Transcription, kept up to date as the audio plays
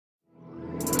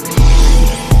Today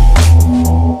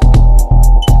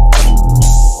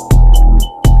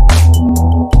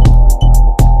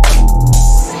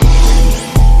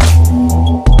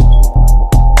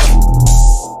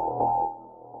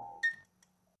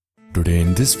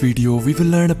in this video we will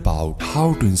learn about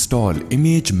how to install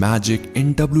ImageMagick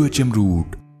in WHM root.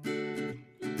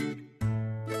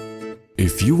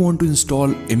 If you want to install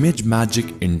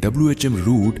ImageMagick in WHM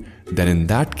root, then in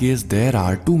that case there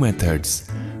are two methods.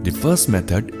 The first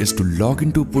method is to log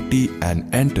into Putty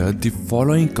and enter the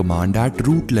following command at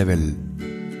root level.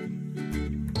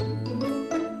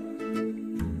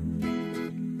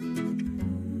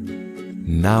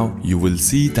 Now you will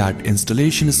see that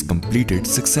installation is completed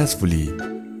successfully.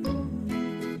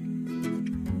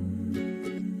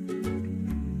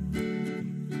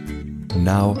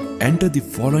 Now enter the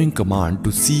following command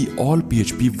to see all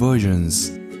PHP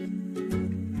versions.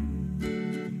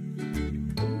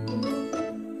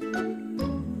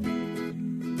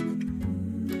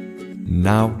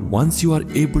 Now once you are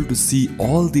able to see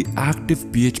all the active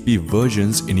PHP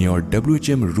versions in your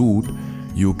WHM root,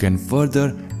 you can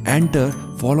further enter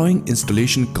following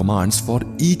installation commands for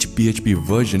each PHP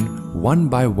version one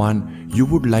by one you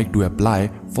would like to apply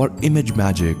for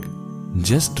ImageMagick.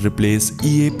 Just replace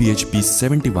EA-PHP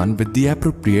 71 with the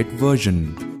appropriate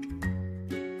version.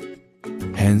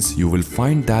 Hence, you will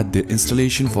find that the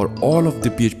installation for all of the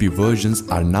PHP versions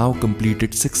are now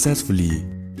completed successfully.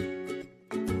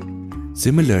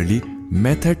 Similarly,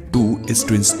 method 2 is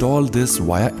to install this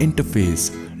via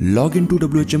interface. Log into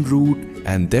WHM root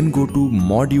and then go to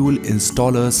module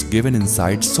installers given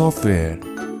inside software.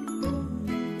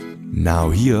 Now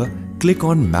here, click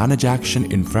on manage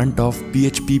action in front of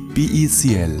PHP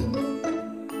Pecl.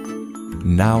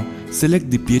 Now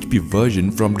select the PHP version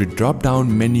from the drop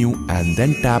down menu and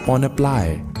then tap on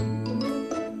apply.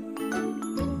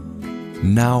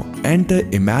 Now enter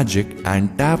Imagick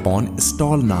and tap on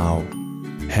install now.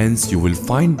 Hence you will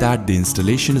find that the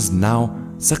installation is now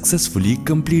successfully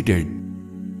completed.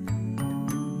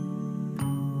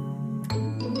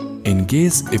 In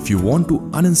case if you want to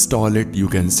uninstall it, you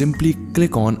can simply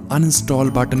click on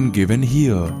uninstall button given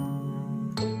here.